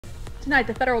Tonight,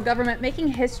 the federal government making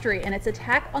history in its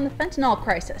attack on the fentanyl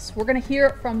crisis. We're going to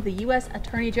hear from the U.S.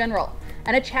 Attorney General,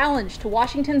 and a challenge to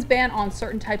Washington's ban on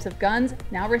certain types of guns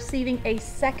now receiving a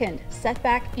second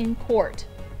setback in court.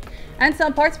 And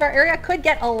some parts of our area could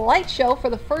get a light show for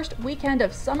the first weekend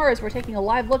of summer as we're taking a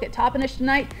live look at Toppenish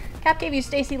tonight. KAPP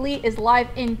Stacey Lee is live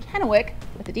in Kennewick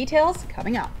with the details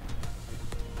coming up.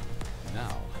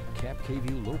 Now,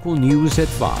 KVEW local news at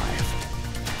 5.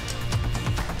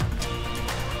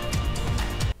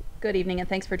 Good evening and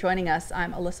thanks for joining us.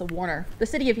 I'm Alyssa Warner. The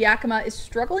city of Yakima is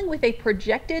struggling with a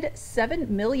projected $7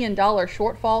 million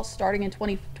shortfall starting in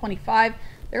 2025.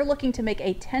 They're looking to make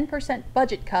a 10%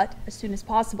 budget cut as soon as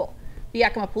possible. The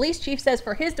Yakima police chief says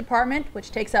for his department, which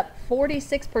takes up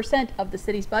 46% of the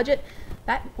city's budget,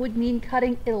 that would mean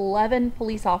cutting 11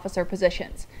 police officer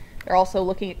positions. They're also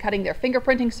looking at cutting their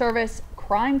fingerprinting service,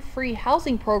 crime-free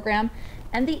housing program,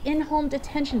 and the in-home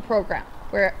detention program,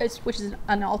 which is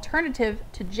an alternative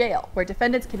to jail, where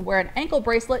defendants can wear an ankle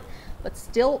bracelet but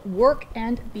still work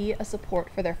and be a support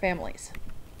for their families.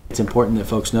 It's important that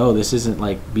folks know this isn't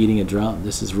like beating a drum.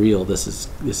 This is real. This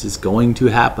is going to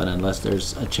happen unless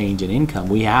there's a change in income.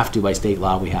 We have to, by state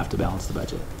law, we have to balance the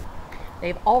budget.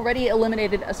 They've already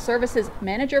eliminated a services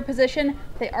manager position.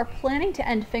 They are planning to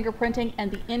end fingerprinting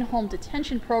and the in-home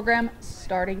detention program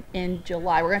starting in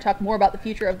July. We're going to talk more about the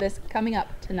future of this coming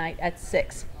up tonight at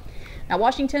 6. Now,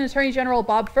 Washington Attorney General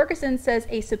Bob Ferguson says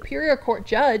a Superior Court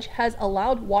judge has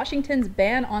allowed Washington's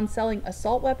ban on selling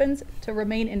assault weapons to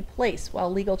remain in place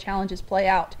while legal challenges play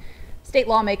out. State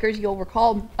lawmakers, you'll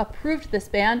recall, approved this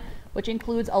ban, which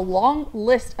includes a long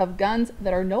list of guns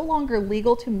that are no longer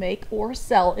legal to make or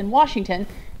sell in Washington.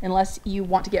 Unless you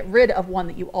want to get rid of one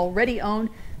that you already own,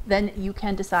 then you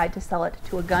can decide to sell it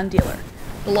to a gun dealer.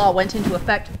 The law went into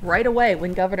effect right away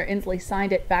when Governor Inslee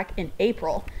signed it back in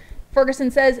April.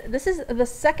 Ferguson says this is the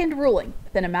second ruling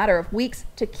within a matter of weeks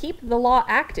to keep the law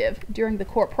active during the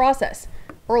court process.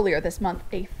 Earlier this month,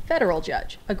 a federal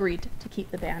judge agreed to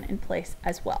keep the ban in place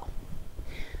as well.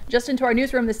 Just into our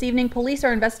newsroom this evening, police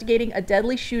are investigating a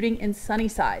deadly shooting in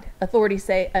Sunnyside. Authorities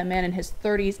say a man in his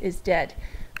 30s is dead.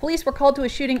 Police were called to a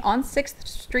shooting on 6th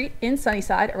Street in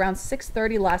Sunnyside around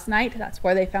 6:30 last night. That's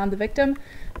where they found the victim.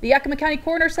 The Yakima County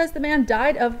coroner says the man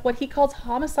died of what he calls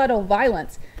homicidal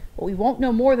violence. But we won't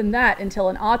know more than that until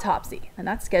an autopsy, and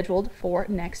that's scheduled for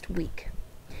next week.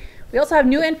 We also have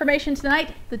new information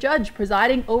tonight. The judge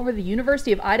presiding over the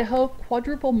University of Idaho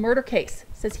quadruple murder case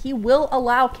says he will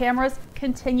allow cameras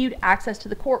continued access to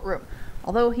the courtroom,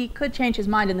 although he could change his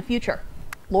mind in the future.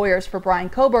 Lawyers for Brian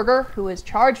Kohberger, who is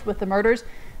charged with the murders,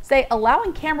 say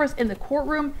allowing cameras in the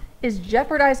courtroom is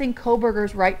jeopardizing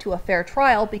Kohberger's right to a fair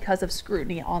trial because of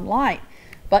scrutiny online.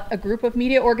 But a group of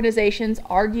media organizations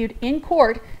argued in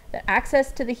court that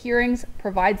access to the hearings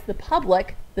provides the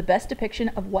public the best depiction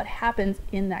of what happens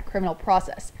in that criminal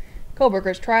process.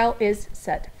 Kohberger's trial is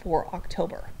set for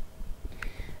October.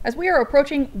 As we are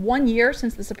approaching 1 year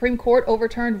since the Supreme Court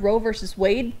overturned Roe v.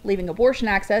 Wade, leaving abortion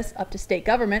access up to state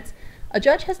governments, a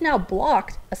judge has now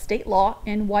blocked a state law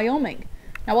in Wyoming.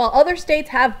 Now, while other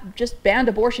states have just banned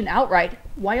abortion outright,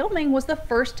 Wyoming was the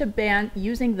first to ban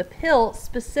using the pill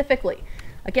specifically.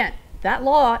 Again, that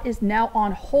law is now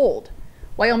on hold.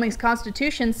 Wyoming's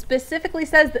constitution specifically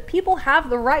says that people have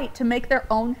the right to make their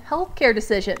own health care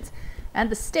decisions. And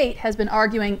the state has been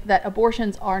arguing that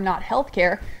abortions are not health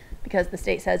care because the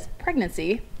state says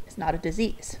pregnancy is not a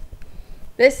disease.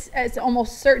 This is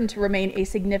almost certain to remain a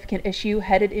significant issue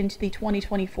headed into the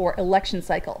 2024 election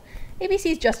cycle.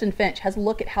 ABC's Justin Finch has a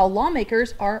look at how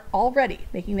lawmakers are already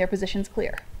making their positions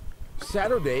clear.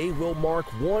 Saturday will mark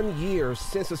 1 year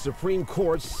since the Supreme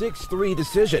Court's 6-3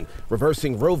 decision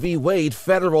reversing Roe v. Wade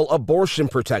federal abortion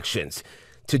protections.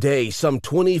 Today, some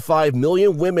 25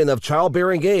 million women of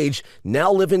childbearing age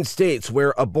now live in states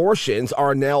where abortions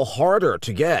are now harder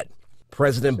to get.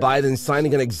 President Biden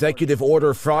signing an executive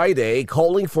order Friday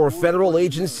calling for federal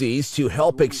agencies to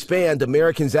help expand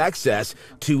Americans' access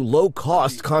to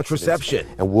low-cost contraception.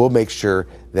 And we'll make sure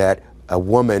that a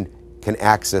woman can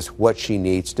access what she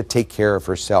needs to take care of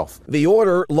herself. The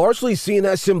order, largely seen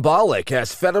as symbolic,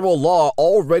 as federal law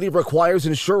already requires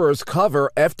insurers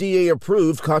cover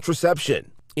FDA-approved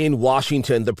contraception. In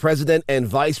Washington, the president and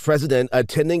vice president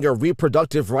attending a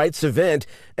reproductive rights event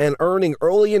and earning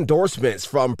early endorsements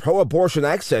from pro-abortion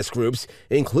access groups,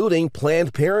 including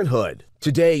Planned Parenthood.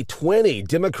 Today, 20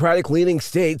 Democratic-leaning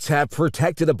states have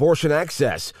protected abortion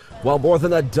access, while more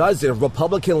than a dozen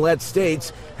Republican-led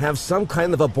states have some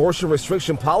kind of abortion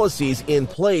restriction policies in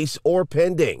place or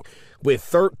pending, with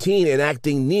 13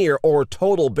 enacting near or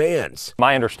total bans.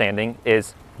 My understanding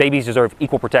is babies deserve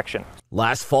equal protection.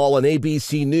 Last fall, an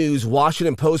ABC News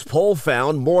Washington Post poll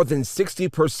found more than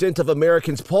 60% of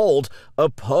Americans polled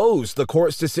opposed the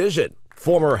court's decision.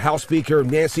 Former House Speaker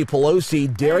Nancy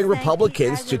Pelosi daring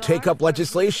Republicans to take up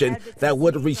legislation that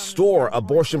would restore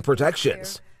abortion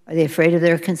protections. Are they afraid of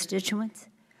their constituents?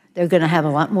 They're going to have a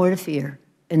lot more to fear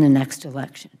in the next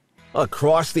election.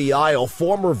 Across the aisle,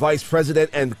 former Vice President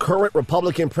and current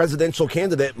Republican presidential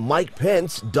candidate Mike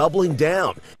Pence doubling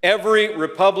down. Every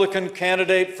Republican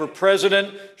candidate for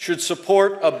president should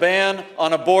support a ban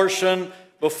on abortion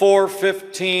before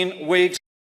 15 weeks.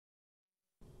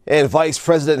 And Vice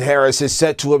President Harris is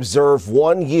set to observe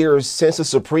 1 year since the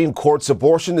Supreme Court's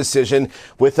abortion decision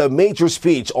with a major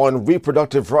speech on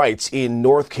reproductive rights in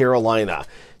North Carolina.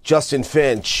 Justin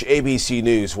Finch, ABC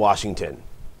News, Washington.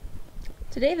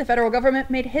 Today, the federal government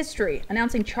made history,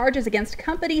 announcing charges against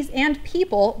companies and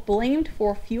people blamed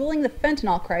for fueling the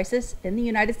fentanyl crisis in the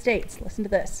United States. Listen to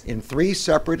this. In 3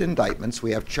 separate indictments,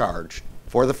 we have charged,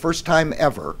 for the first time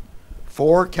ever,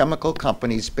 4 chemical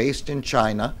companies based in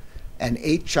China and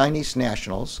 8 Chinese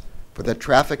nationals for the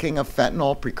trafficking of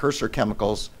fentanyl precursor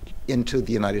chemicals into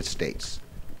the United States.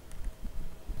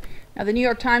 Now, the New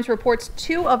York Times reports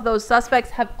 2 of those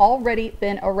suspects have already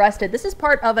been arrested. This is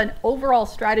part of an overall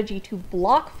strategy to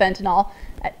block fentanyl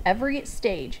at every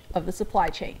stage of the supply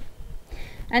chain.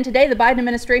 And today, the Biden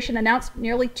administration announced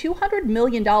nearly $200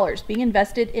 million being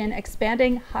invested in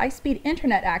expanding high-speed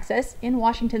internet access in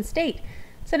Washington state.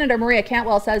 Senator Maria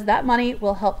Cantwell says that money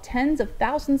will help tens of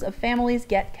thousands of families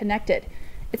get connected.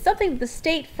 It's something the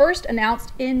state first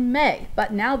announced in May,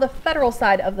 but now the federal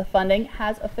side of the funding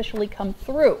has officially come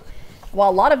through.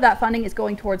 While a lot of that funding is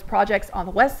going towards projects on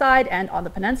the west side and on the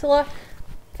peninsula,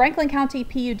 Franklin County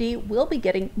PUD will be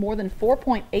getting more than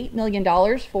 $4.8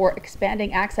 million for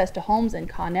expanding access to homes in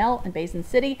Connell and Basin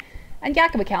City, and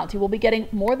Yakima County will be getting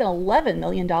more than $11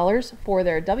 million for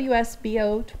their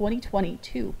WSBO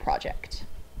 2022 project.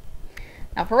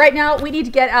 Now, for right now, we need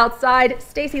to get outside.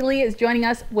 Stacy Lee is joining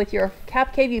us with your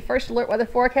KAPP First Alert weather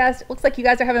forecast. It looks like you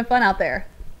guys are having fun out there.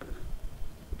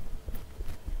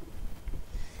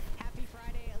 Happy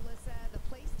Friday, Alyssa. The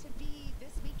place to be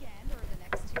this weekend or the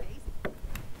next 2 days.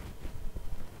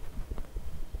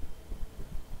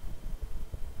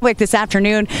 This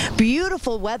afternoon,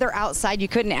 beautiful weather outside. You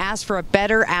couldn't ask for a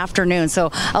better afternoon.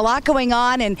 So a lot going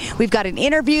on, and we've got an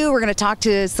interview. We're going to talk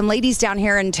to some ladies down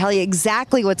here and tell you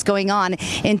exactly what's going on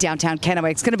in downtown Kennewick.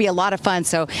 It's going to be a lot of fun.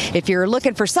 So if you're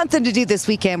looking for something to do this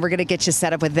weekend, we're going to get you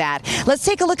set up with that. Let's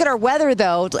take a look at our weather,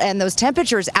 though, and those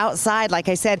temperatures outside. Like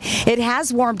I said, it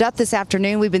has warmed up this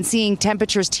afternoon. We've been seeing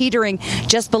temperatures teetering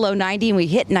just below 90, and we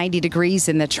hit 90 degrees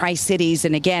in the Tri-Cities.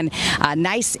 And again,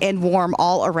 nice and warm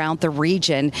all around the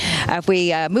region. If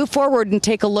we move forward and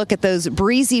take a look at those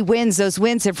breezy winds, those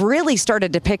winds have really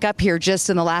started to pick up here just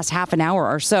in the last half an hour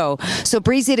or so. So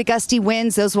breezy to gusty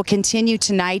winds, those will continue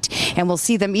tonight, and we'll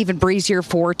see them even breezier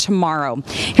for tomorrow.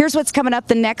 Here's what's coming up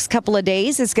the next couple of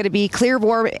days. It's going to be clear,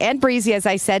 warm, and breezy, as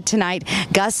I said tonight.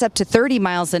 Gusts up to 30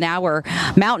 miles an hour.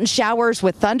 Mountain showers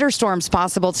with thunderstorms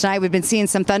possible tonight. We've been seeing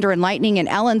some thunder and lightning in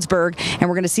Ellensburg, and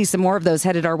we're going to see some more of those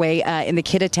headed our way in the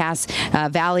Kittitas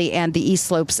Valley and the east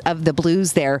slopes of the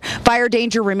Blues there. Fire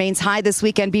danger remains high this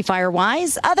weekend. Be fire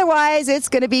wise. Otherwise, it's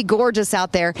going to be gorgeous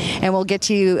out there, and we'll get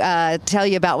to tell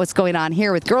you about what's going on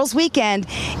here with Girls Weekend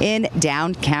in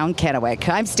downtown Kennewick.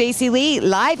 I'm Stacy Lee,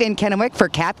 live in Kennewick for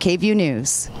KAPP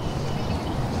News.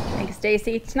 Thanks,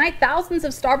 Stacy. Tonight, thousands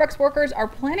of Starbucks workers are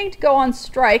planning to go on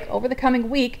strike over the coming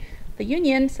week. The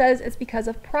union says it's because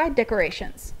of pride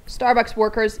decorations. Starbucks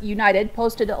Workers United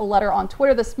posted a letter on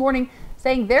Twitter this morning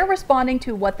saying they're responding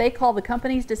to what they call the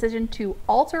company's decision to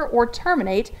alter or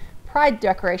terminate pride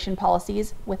decoration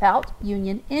policies without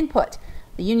union input.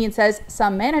 The union says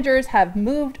some managers have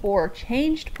moved or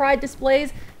changed pride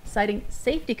displays, citing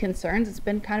safety concerns. It's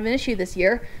been kind of an issue this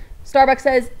year. Starbucks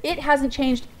says it hasn't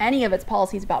changed any of its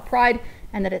policies about pride,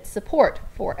 and that its support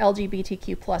for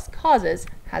LGBTQ+ causes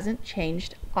hasn't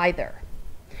changed either.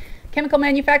 Chemical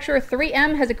manufacturer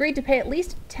 3M has agreed to pay at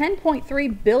least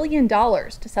 $10.3 billion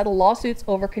to settle lawsuits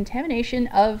over contamination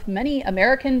of many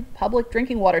American public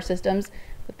drinking water systems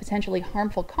with potentially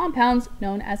harmful compounds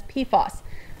known as PFAS.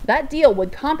 That deal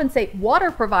would compensate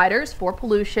water providers for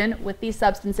pollution with these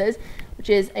substances, which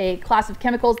is a class of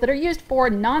chemicals that are used for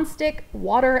nonstick,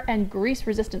 water, and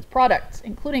grease-resistant products,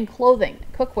 including clothing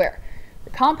and cookware. The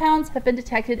compounds have been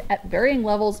detected at varying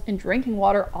levels in drinking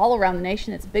water all around the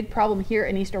nation. It's a big problem here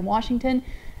in eastern Washington,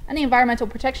 and the Environmental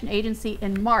Protection Agency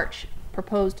in March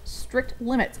proposed strict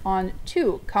limits on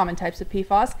 2 common types of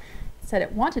PFAS. It said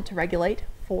it wanted to regulate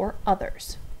 4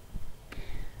 others.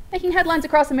 Making headlines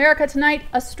across America tonight,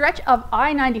 a stretch of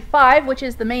I-95, which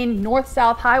is the main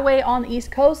north-south highway on the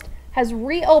East Coast, has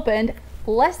reopened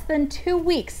less than 2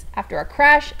 weeks after a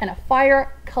crash and a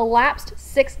fire collapsed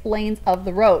 6 lanes of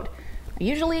the road.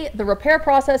 Usually, the repair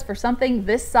process for something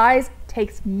this size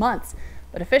takes months,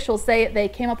 but officials say they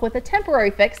came up with a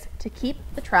temporary fix to keep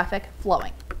the traffic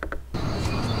flowing.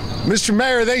 Mr.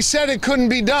 Mayor, they said it couldn't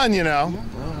be done, you know.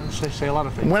 They say a lot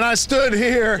of things. When I stood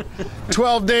here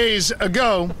 12 days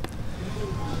ago,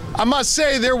 I must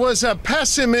say there was a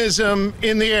pessimism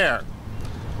in the air.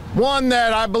 One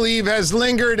that I believe has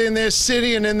lingered in this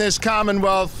city and in this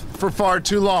Commonwealth for far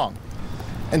too long.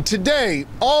 And today,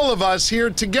 all of us here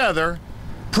together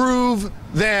prove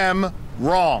them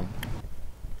wrong.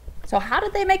 So how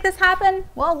did they make this happen?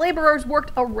 Well, laborers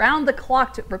worked around the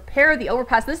clock to repair the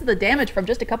overpass. This is the damage from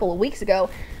just a couple of weeks ago.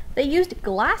 They used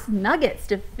glass nuggets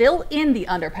to fill in the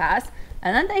underpass,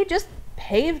 and then they just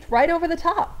paved right over the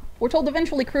top. We're told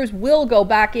eventually crews will go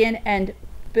back in and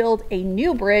build a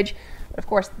new bridge, but of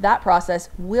course that process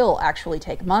will actually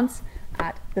take months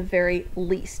at the very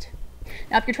least.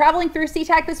 Now, if you're traveling through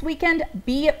SeaTac this weekend,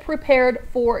 be prepared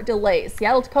for delays.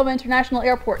 Seattle-Tacoma International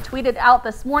Airport tweeted out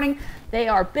this morning they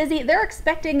are busy. They're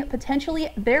expecting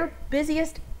potentially their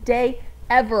busiest day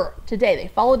ever today. They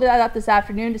followed that up this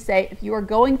afternoon to say if you are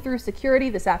going through security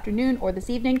this afternoon or this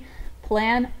evening,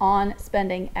 plan on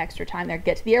spending extra time there.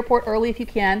 Get to the airport early if you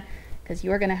can, because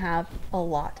you are going to have a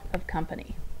lot of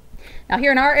company. Now,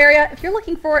 here in our area, if you're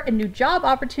looking for a new job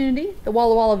opportunity, the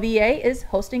Walla Walla VA is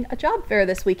hosting a job fair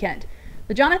this weekend.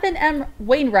 The Jonathan M.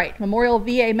 Wainwright Memorial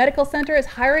VA Medical Center is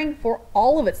hiring for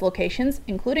all of its locations,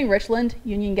 including Richland,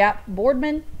 Union Gap,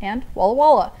 Boardman, and Walla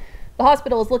Walla. The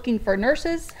hospital is looking for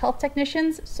nurses, health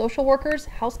technicians, social workers,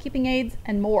 housekeeping aides,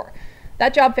 and more.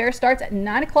 That job fair starts at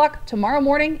 9 o'clock tomorrow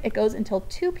morning. It goes until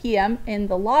 2 p.m. in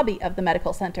the lobby of the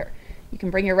medical center. You can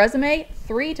bring your resume,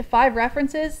 3 to 5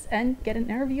 references, and get an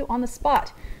interview on the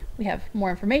spot. We have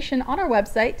more information on our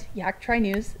website,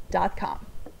 yaktrinews.com.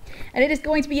 And it is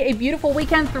going to be a beautiful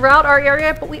weekend throughout our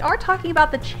area, but we are talking about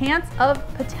the chance of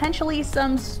potentially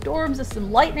some storms,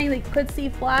 some lightning that you could see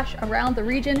flash around the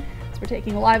region. So we're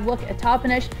taking a live look at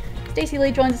Toppenish. Stacey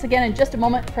Lee joins us again in just a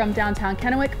moment from downtown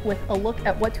Kennewick with a look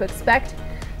at what to expect.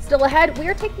 Still ahead, we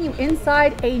are taking you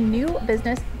inside a new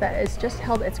business that has just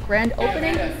held its grand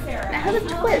opening. And it has a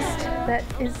twist that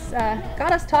is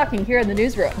got us talking here in the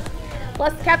newsroom.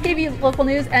 Plus, KAPP Local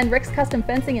News and Rick's Custom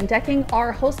Fencing and Decking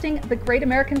are hosting the Great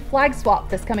American Flag Swap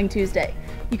this coming Tuesday.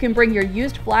 You can bring your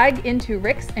used flag into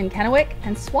Rick's in Kennewick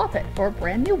and swap it for a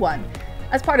brand new one.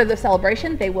 As part of the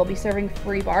celebration, they will be serving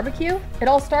free barbecue. It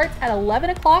all starts at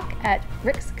 11 o'clock at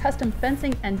Rick's Custom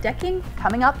Fencing and Decking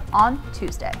coming up on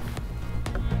Tuesday.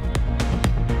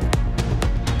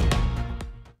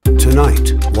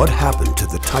 Tonight, what happened to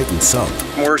the Titan sub?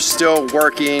 We're still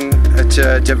working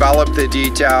to develop the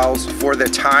details for the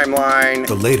timeline.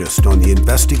 The latest on the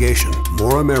investigation.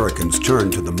 More Americans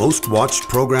turn to the most watched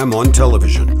program on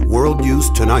television. World News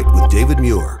Tonight with David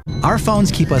Muir. Our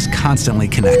phones keep us constantly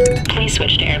connected. Please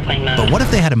switch to airplane mode. But what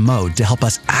if they had a mode to help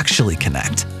us actually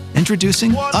connect?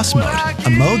 Introducing Us Mode, a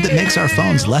mode that makes our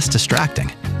phones less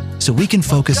distracting, so we can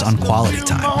focus on quality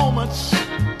time.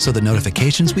 So the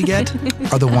notifications we get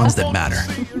are the ones that matter.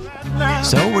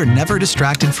 So we're never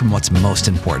distracted from what's most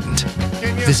important.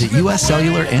 Visit US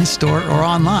Cellular in-store or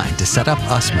online to set up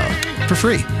Us Mode for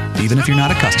free, even if you're not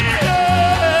a customer.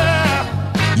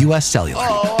 US Cellular,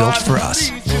 built for us.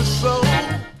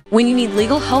 When you need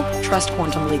legal help, trust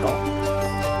Quantum Legal.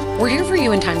 We're here for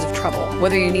you in times of trouble,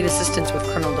 whether you need assistance with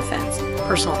criminal defense,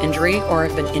 personal injury, or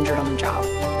have been injured on the job.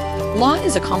 Law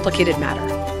is a complicated matter.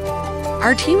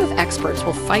 Our team of experts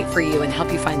will fight for you and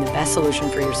help you find the best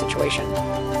solution for your situation.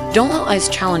 Don't let life's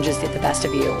challenges get the best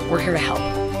of you. We're here to help.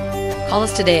 Call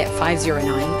us today at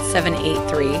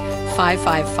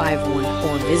 509-783-5551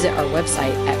 or visit our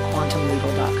website at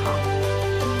quantumlegal.com.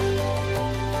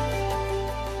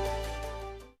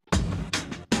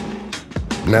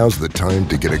 Now's the time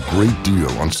to get a great deal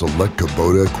on select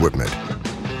Kubota equipment.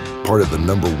 Part of the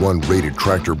 #1 rated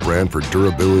tractor brand for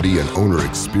durability and owner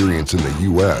experience in the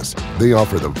U.S., they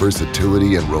offer the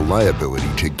versatility and reliability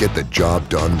to get the job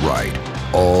done right,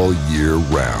 all year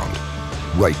round.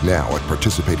 Right now at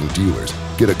participating dealers,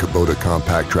 get a Kubota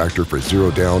compact tractor for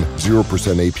 0 down,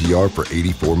 0% APR for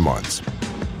 84 months.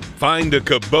 Find a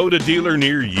Kubota dealer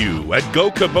near you at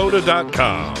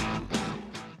gokubota.com.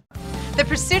 The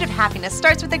pursuit of happiness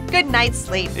starts with a good night's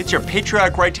sleep. It's your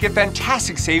patriotic right to get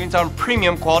fantastic savings on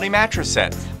premium quality mattress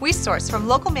sets. We source from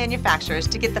local manufacturers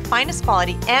to get the finest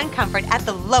quality and comfort at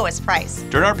the lowest price.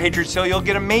 During our Patriot Sale, you'll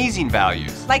get amazing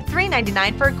values. Like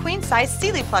 $3.99 for a queen-size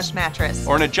Sealy plush mattress.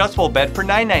 Or an adjustable bed for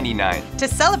 $9.99. To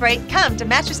celebrate, come to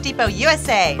Mattress Depot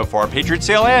USA. Before our Patriot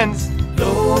Sale ends.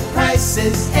 Low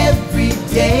prices every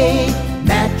day.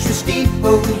 Mattress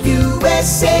Depot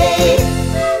USA.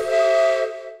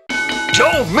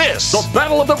 Don't miss the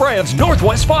Battle of the Brands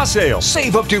Northwest Spa Sale.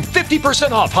 Save up to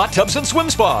 50% off hot tubs and swim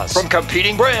spas from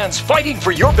competing brands fighting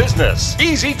for your business.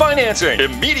 Easy financing,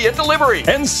 immediate delivery,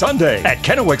 and Sunday at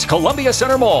Kennewick's Columbia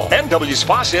Center Mall,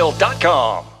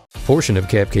 nwspasale.com. Portion of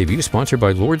KAPP KVEW sponsored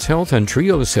by Lord's Health and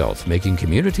Trios Health, making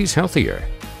communities healthier.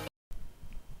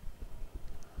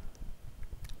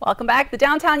 Welcome back. The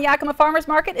downtown Yakima Farmers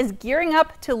Market is gearing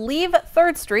up to leave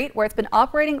 3rd Street, where it's been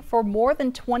operating for more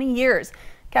than 20 years.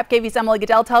 KAPP KVEW's Emily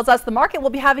Goodell tells us the market will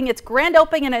be having its grand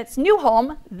opening in its new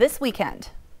home this weekend.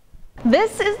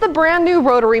 This is the brand new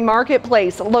Rotary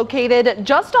Marketplace, located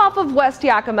just off of West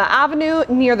Yakima Avenue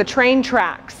near the train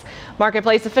tracks.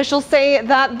 Marketplace officials say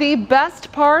that the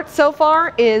best part so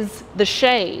far is the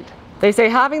shade. They say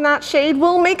having that shade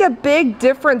will make a big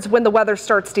difference when the weather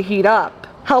starts to heat up,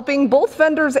 helping both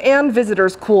vendors and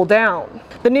visitors cool down.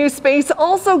 The new space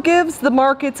also gives the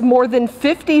market's more than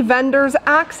 50 vendors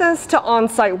access to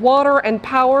on-site water and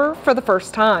power for the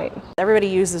first time. Everybody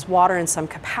uses water in some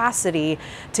capacity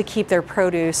to keep their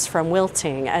produce from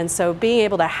wilting, and so being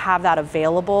able to have that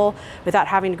available without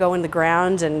having to go in the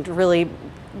ground and really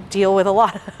deal with a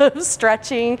lot of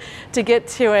stretching to get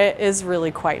to it is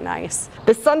really quite nice.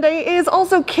 This Sunday is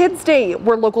also Kids Day,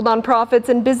 where local nonprofits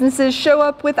and businesses show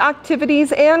up with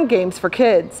activities and games for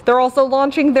kids. They're also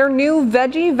launching their new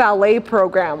Veggie Valet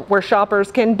program, where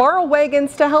shoppers can borrow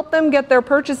wagons to help them get their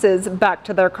purchases back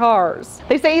to their cars.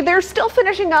 They say they're still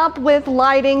finishing up with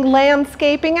lighting,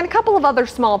 landscaping, and a couple of other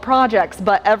small projects,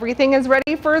 but everything is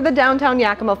ready for the downtown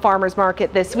Yakima Farmers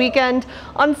Market this weekend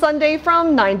on Sunday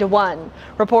from 9 to 1.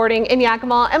 Reporting in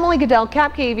Yakima, Emily Goodell,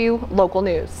 KAPP KVEW Local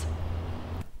News.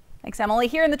 Thanks, Emily.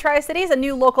 Here in the Tri-Cities, a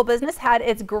new local business had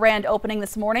its grand opening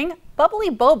this morning. Bubbly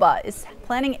Boba is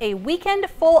planning a weekend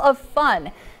full of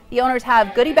fun. The owners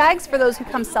have goodie bags for those who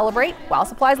come celebrate while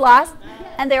supplies last,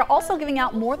 and they're also giving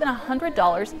out more than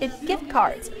 $100 in gift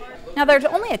cards. Now, there's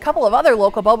only a couple of other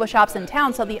local boba shops in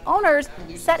town, so the owners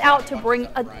set out to bring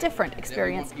a different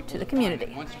experience to the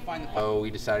community. We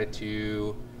decided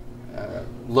to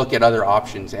look at other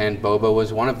options, and boba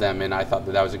was one of them, and I thought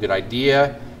that was a good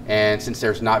idea. And since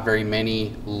there's not very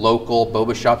many local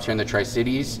boba shops here in the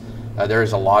Tri-Cities,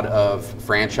 there's a lot of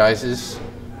franchises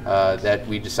that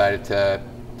we decided to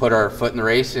put our foot in the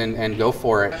race and go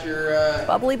for it.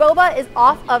 Bubbly Boba is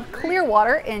off of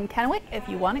Clearwater in Kennewick. If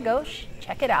you want to go,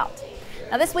 check it out.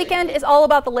 Now, this weekend is all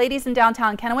about the ladies in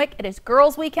downtown Kennewick. It is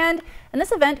Girls Weekend, and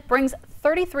this event brings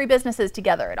 33 businesses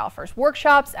together. It offers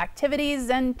workshops, activities,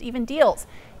 and even deals.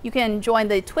 You can join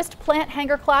the twist plant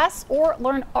hanger class or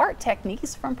learn art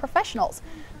techniques from professionals.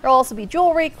 There will also be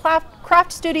jewelry,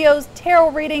 craft studios,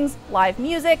 tarot readings, live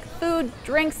music, food,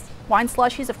 drinks, wine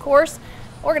slushies, of course.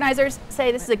 Organizers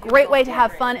say this is a great way to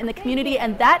have fun in the community,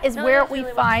 and that is where we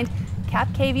find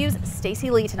KAPP KVEW's Stacy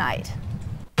Lee tonight.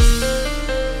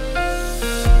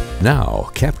 Now,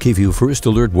 KAPP KVEW First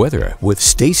Alert Weather with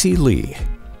Stacy Lee.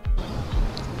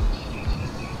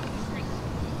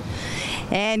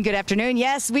 And good afternoon.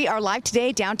 Yes, we are live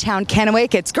today downtown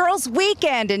Kennewick. It's Girls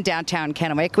Weekend in downtown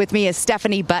Kennewick. With me is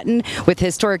Stephanie Button with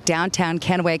Historic Downtown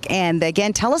Kennewick. And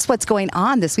again, tell us what's going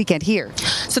on this weekend here.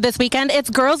 So this weekend, it's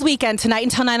Girls Weekend tonight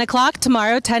until 9 o'clock,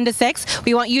 tomorrow 10 to 6.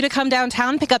 We want you to come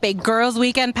downtown, pick up a Girls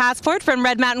Weekend passport from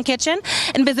Red Mountain Kitchen,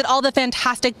 and visit all the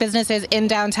fantastic businesses in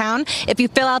downtown. If you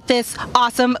fill out this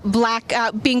awesome black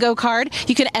bingo card,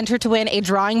 you can enter to win a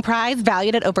drawing prize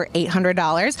valued at over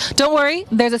 $800. Don't worry,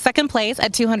 there's a second place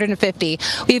at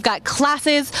 $250. We've got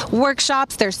classes,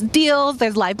 workshops, there's deals,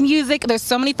 there's live music, there's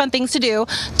so many fun things to do.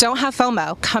 Don't have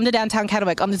FOMO. Come to downtown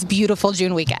Kennewick on this beautiful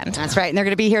June weekend. That's right, and they're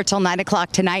going to be here till 9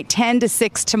 o'clock tonight, 10 to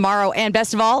 6 tomorrow, and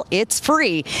best of all, it's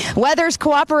free. Weather's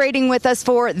cooperating with us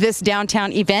for this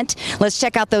downtown event. Let's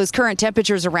check out those current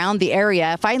temperatures around the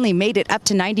area. Finally made it up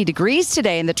to 90 degrees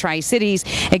today in the Tri-Cities.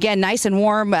 Again, nice and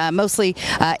warm, mostly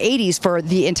 80s for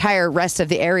the entire rest of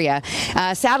the area.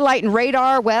 Satellite and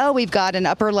radar, well, we've got got an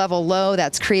upper level low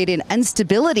that's created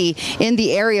instability in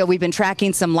the area. We've been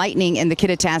tracking some lightning in the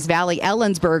Kittitas Valley,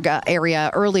 Ellensburg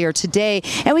area earlier today,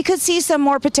 and we could see some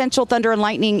more potential thunder and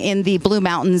lightning in the Blue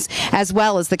Mountains as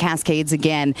well as the Cascades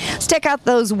again. Let's check out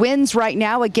those winds right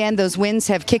now. Again, those winds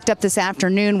have kicked up this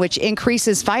afternoon, which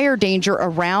increases fire danger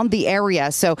around the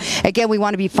area. So again, we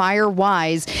want to be fire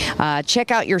wise.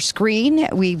 Check out your screen.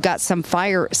 We've got some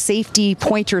fire safety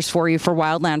pointers for you for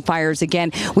wildland fires.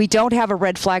 Again, we don't have a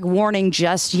red flag warning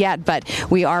just yet, but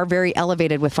we are very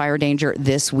elevated with fire danger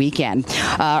this weekend.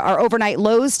 Our overnight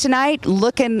lows tonight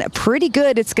looking pretty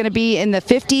good. It's going to be in the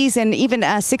 50s and even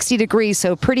 60 degrees,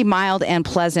 so pretty mild and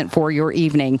pleasant for your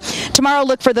evening. Tomorrow,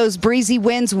 look for those breezy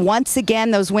winds once again.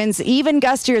 Those winds even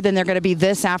gustier than they're going to be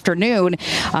this afternoon.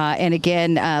 And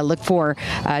again, look for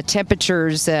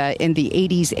temperatures in the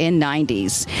 80s and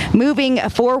 90s. Moving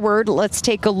forward, let's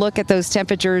take a look at those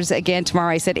temperatures again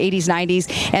tomorrow. I said 80s,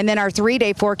 90s, and then our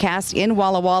 3-day forecast in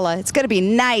Walla Walla. It's going to be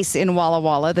nice in Walla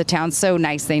Walla. The town's so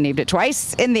nice they named it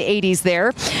twice. In the 80s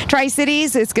there.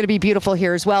 Tri-Cities, it's going to be beautiful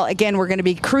here as well. Again, we're going to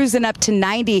be cruising up to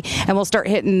 90, and we'll start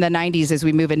hitting the 90s as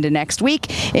we move into next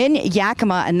week. In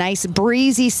Yakima, a nice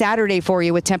breezy Saturday for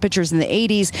you with temperatures in the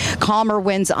 80s, calmer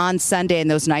winds on Sunday, and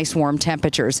those nice warm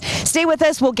temperatures. Stay with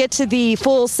us. We'll get to the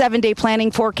full 7-day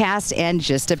planning forecast in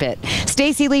just a bit.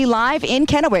 Stacey Lee live in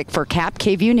Kennewick for KAPP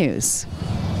KVEW News.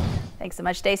 Thanks so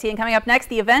much, Stacey. And coming up next,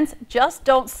 the events just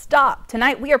don't stop.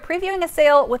 Tonight, we are previewing a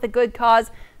sale with a good cause.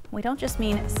 We don't just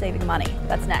mean saving money.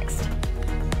 That's next.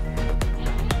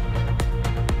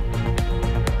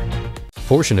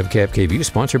 Portion of KAPP KVEW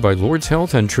sponsored by Lord's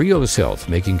Health and Trios Health,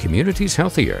 making communities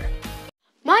healthier.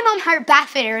 My mom hired a bath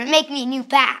fitter to make me a new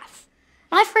bath.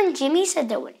 My friend Jimmy said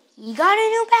that when he got a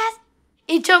new bath,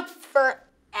 it took forever.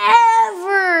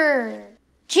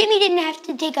 Jimmy didn't have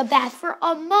to take a bath for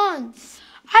a month.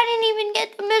 I didn't even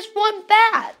get to miss one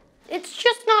bath. It's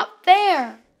just not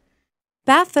fair.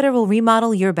 Bath Fitter will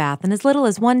remodel your bath in as little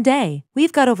as 1 day.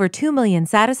 We've got over 2 million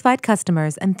satisfied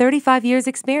customers and 35 years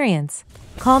experience.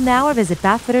 Call now or visit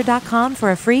bathfitter.com for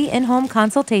a free in-home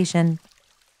consultation.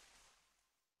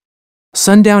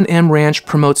 Sundown M Ranch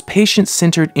promotes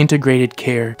patient-centered integrated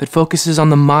care that focuses on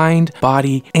the mind,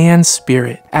 body, and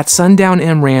spirit. At Sundown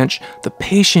M Ranch, the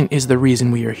patient is the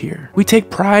reason we are here. We take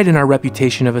pride in our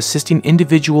reputation of assisting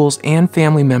individuals and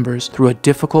family members through a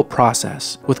difficult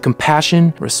process with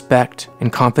compassion, respect,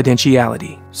 and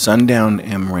confidentiality. Sundown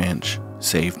M Ranch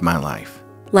saved my life.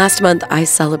 Last month, I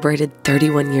celebrated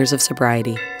 31 years of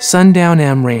sobriety. Sundown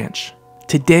M Ranch.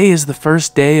 Today is the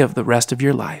first day of the rest of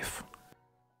your life.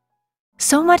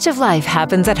 So much of life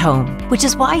happens at home, which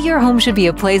is why your home should be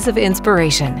a place of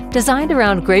inspiration, designed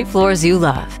around great floors you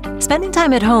love. Spending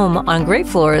time at home on great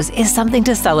floors is something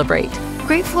to celebrate.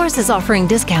 Great Floors is offering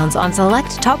discounts on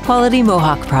select top-quality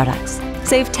Mohawk products.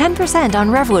 Save 10%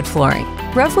 on Revwood flooring.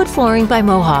 Revwood Flooring by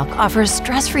Mohawk offers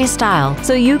stress-free style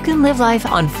so you can live life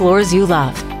on floors you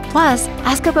love. Plus,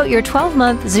 ask about your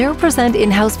 12-month 0%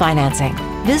 in-house financing.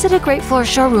 Visit a Great Floors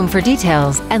showroom for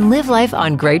details and live life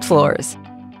on great floors.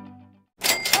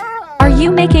 Are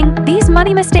you making these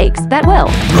money mistakes that will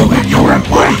ruin your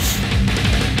life?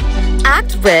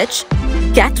 Act rich,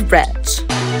 get rich.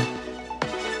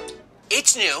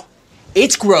 It's new,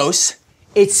 it's gross,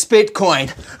 it's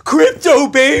Bitcoin. Crypto,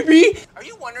 baby! Are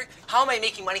you wondering, how am I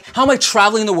making money? How am I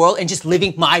traveling the world and just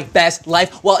living my best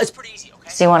life? Well, it's pretty easy, okay?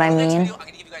 See what I mean?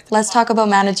 Let's talk about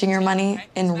managing your money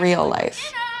in real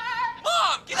life.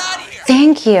 Mom, get out of here!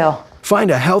 Thank you.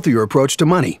 Find a healthier approach to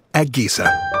money at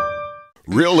Giza.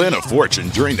 Reel in a fortune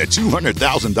during the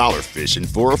 $200,000 Fishing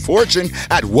for a Fortune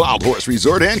at Wild Horse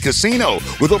Resort and Casino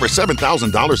with over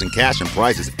 $7,000 in cash and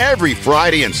prizes every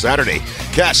Friday and Saturday.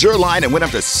 Cash your line and win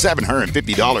up to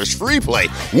 $750 free play,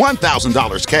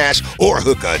 $1,000 cash, or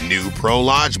hook a new Pro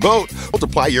Lodge boat.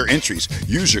 Multiply your entries,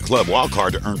 use your club wild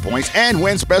card to earn points, and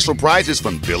win special prizes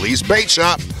from Billy's Bait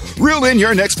Shop. Reel in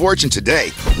your next fortune today.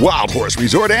 Wild Horse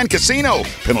Resort and Casino,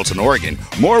 Pendleton, Oregon.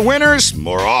 More winners,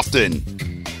 more often.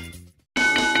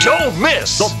 Don't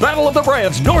miss the Battle of the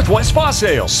Brands Northwest Spa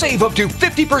Sale. Save up to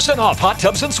 50% off hot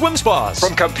tubs and swim spas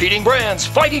from competing brands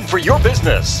fighting for your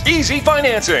business. Easy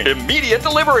financing, immediate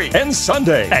delivery, and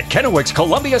Sunday at Kennewick's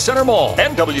Columbia Center Mall,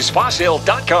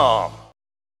 nwspasale.com.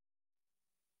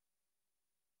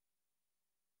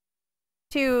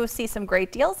 To see some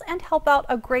great deals and help out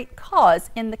a great cause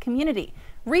in the community.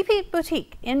 Repeat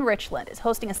Boutique in Richland is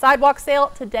hosting a sidewalk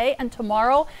sale today and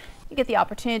tomorrow. You get the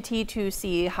opportunity to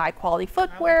see high quality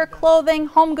footwear, clothing,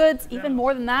 home goods, even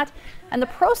more than that. And the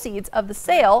proceeds of the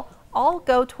sale all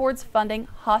go towards funding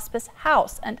Hospice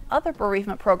House and other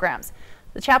bereavement programs.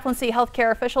 The chaplaincy healthcare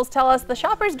officials tell us the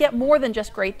shoppers get more than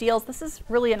just great deals. This is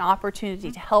really an opportunity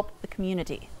to help the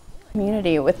community.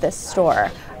 Community with this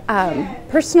store.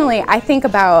 Personally, I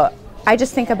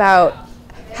just think about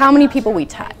how many people we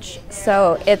touch.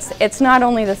 So it's not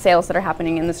only the sales that are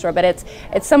happening in the store, but it's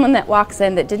someone that walks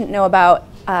in that didn't know about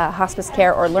hospice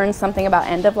care or learned something about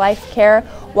end-of-life care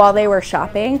while they were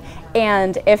shopping.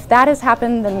 And if that has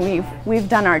happened, then we've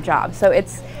done our job. So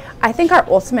I think our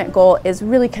ultimate goal is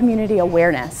really community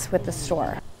awareness with the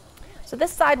store. So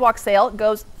this sidewalk sale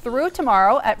goes through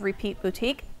tomorrow at Repeat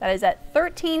Boutique. That is at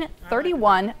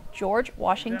 1331 George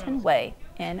Washington Way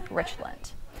in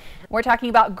Richland. We're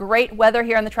talking about great weather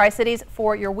here in the Tri-Cities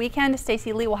for your weekend.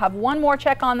 Stacey Lee will have one more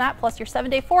check on that, plus your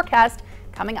 7-day forecast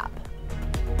coming up.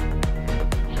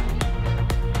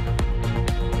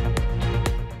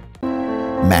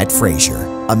 Matt Frazier,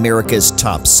 America's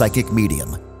top psychic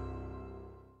medium.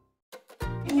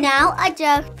 Now a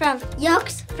joke from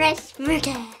York's Fresh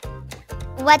Market.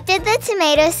 What did the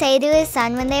tomato say to his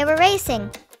son when they were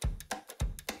racing?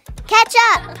 Catch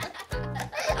up!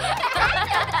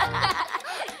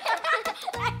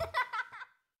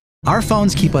 Our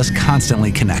phones keep us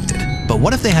constantly connected. But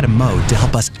what if they had a mode to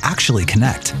help us actually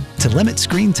connect? To limit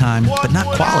screen time, but not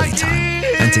quality time.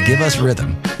 And to give us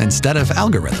rhythm instead of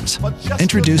algorithms.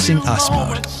 Introducing Us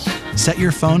Mode. Set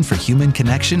your phone for human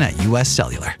connection at US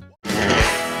Cellular.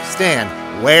 Stan,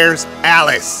 where's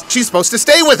Alice? She's supposed to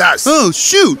stay with us. Oh,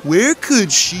 shoot. Where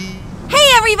could she?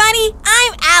 Hey, everybody.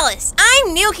 I'm Alice.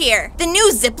 I'm new here. The new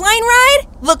zipline ride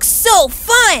looks so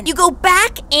fun. You go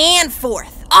back and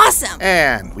forth. Awesome.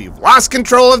 And we've lost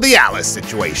control of the Alice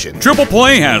situation. Triple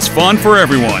Play has fun for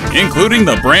everyone, including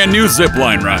the brand new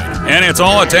zipline ride. And it's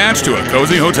all attached to a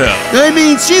cozy hotel. I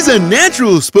mean, she's a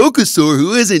natural spokosaur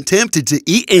who isn't tempted to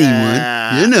eat anyone.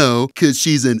 You know, because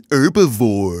she's an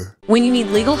herbivore. When you need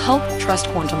legal help, trust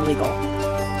Quantum Legal.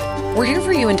 We're here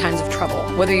for you in times of trouble,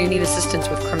 whether you need assistance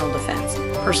with criminal defense,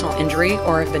 personal injury,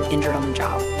 or have been injured on the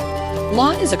job.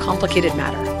 Law is a complicated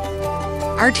matter.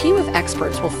 Our team of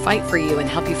experts will fight for you and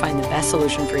help you find the best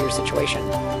solution for your situation.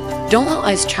 Don't let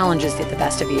life's challenges get the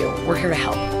best of you. We're here to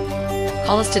help.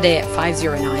 Call us today at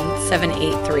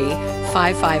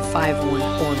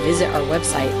 509-783-5551 or visit our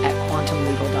website at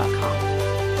quantumlegal.com.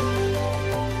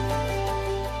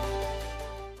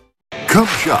 Come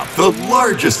shop the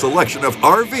largest selection of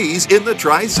RVs in the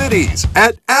Tri-Cities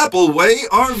at Appleway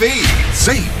RV.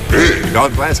 Save big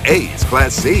on Class A's,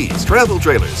 Class C's, travel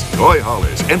trailers, toy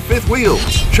haulers, and fifth wheels.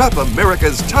 Shop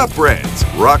America's top brands,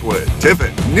 Rockwood,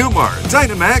 Tiffin, Newmar,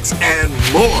 Dynamax, and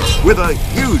more. With a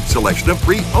huge selection of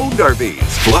pre-owned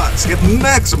RVs. Plus, get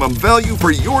maximum value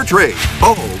for your trade.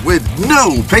 All with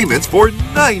no payments for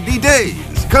 90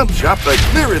 days. Come shop the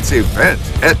clearance event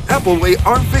at Appleway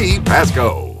RV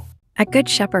Pasco. At Good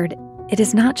Shepherd, it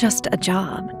is not just a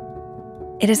job.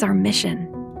 It is our mission.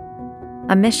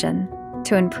 A mission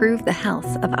to improve the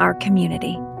health of our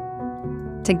community.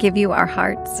 To give you our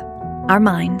hearts, our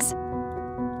minds,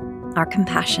 our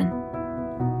compassion,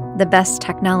 the best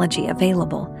technology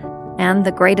available, and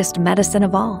the greatest medicine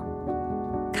of all,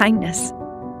 kindness.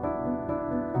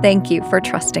 Thank you for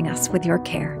trusting us with your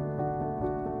care.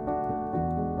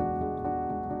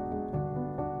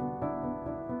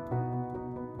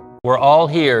 We're all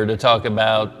here to talk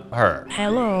about her.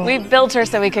 Hello. We built her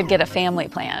so we could get a family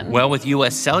plan. Well, with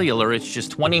US Cellular, it's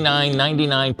just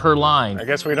 $29.99 per line. I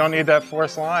guess we don't need that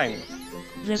fourth line.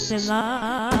 This is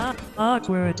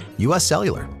awkward. US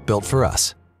Cellular, built for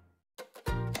us.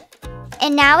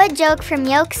 And now a joke from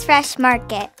Yolk's Fresh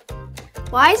Market.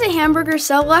 Why is a hamburger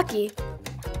so lucky?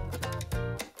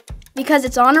 Because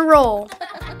it's on a roll.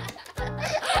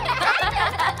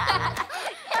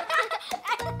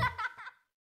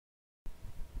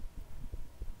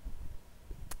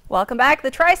 Welcome back. The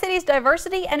Tri-Cities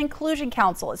Diversity and Inclusion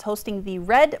Council is hosting the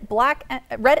Red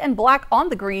and Black on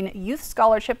the Green Youth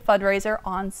Scholarship Fundraiser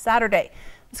on Saturday.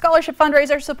 The scholarship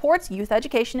fundraiser supports youth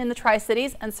education in the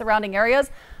Tri-Cities and surrounding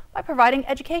areas by providing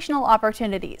educational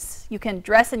opportunities. You can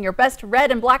dress in your best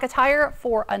red and black attire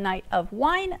for a night of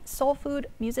wine, soul food,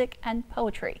 music, and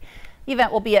poetry. The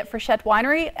event will be at Frechette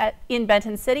Winery in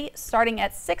Benton City starting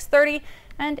at 6:30,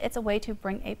 and it's a way to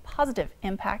bring a positive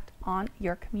impact on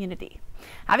your community.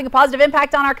 Having a positive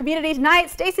impact on our community tonight,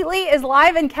 Stacey Lee is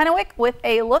live in Kennewick with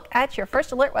a look at your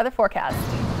First Alert weather forecast.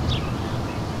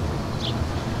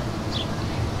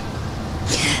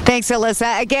 Thanks,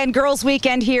 Alyssa. Again, Girls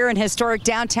Weekend here in historic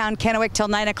downtown Kennewick till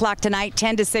 9 o'clock tonight,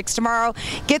 10 to 6 tomorrow.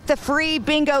 Get the free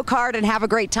bingo card and have a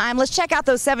great time. Let's check out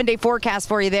those 7-day forecasts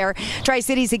for you there.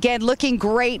 Tri-Cities, again, looking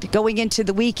great going into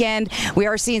the weekend. We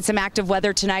are seeing some active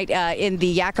weather tonight in the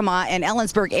Yakima and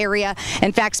Ellensburg area.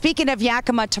 In fact, speaking of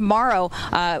Yakima, tomorrow,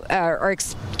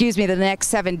 the next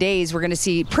 7 days, we're going to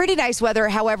see pretty nice weather.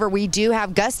 However, we do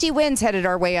have gusty winds headed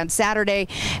our way on Saturday.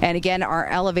 And again, our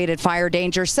elevated fire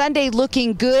danger. Sunday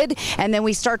looking good. And then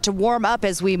we start to warm up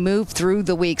as we move through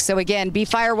the week. So again, be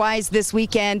fire-wise this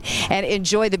weekend and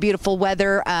enjoy the beautiful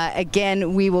weather. Again,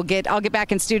 I'll get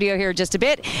back in studio here in just a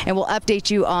bit, and we'll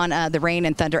update you on the rain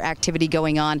and thunder activity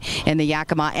going on in the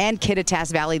Yakima and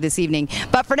Kittitas Valley this evening.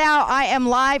 But for now, I am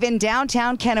live in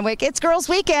downtown Kennewick. It's Girls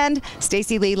Weekend.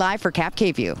 Stacey Lee live for KAPP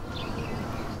KVEW.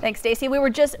 Thanks, Stacey. We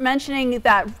were just mentioning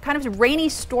that kind of rainy,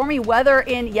 stormy weather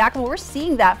in Yakima. We're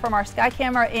seeing that from our sky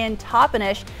camera in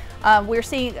Toppenish. We're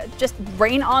seeing just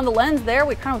rain on the lens there.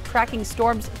 We're kind of tracking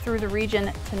storms through the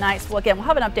region tonight. So again, we'll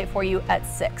have an update for you at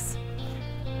 6.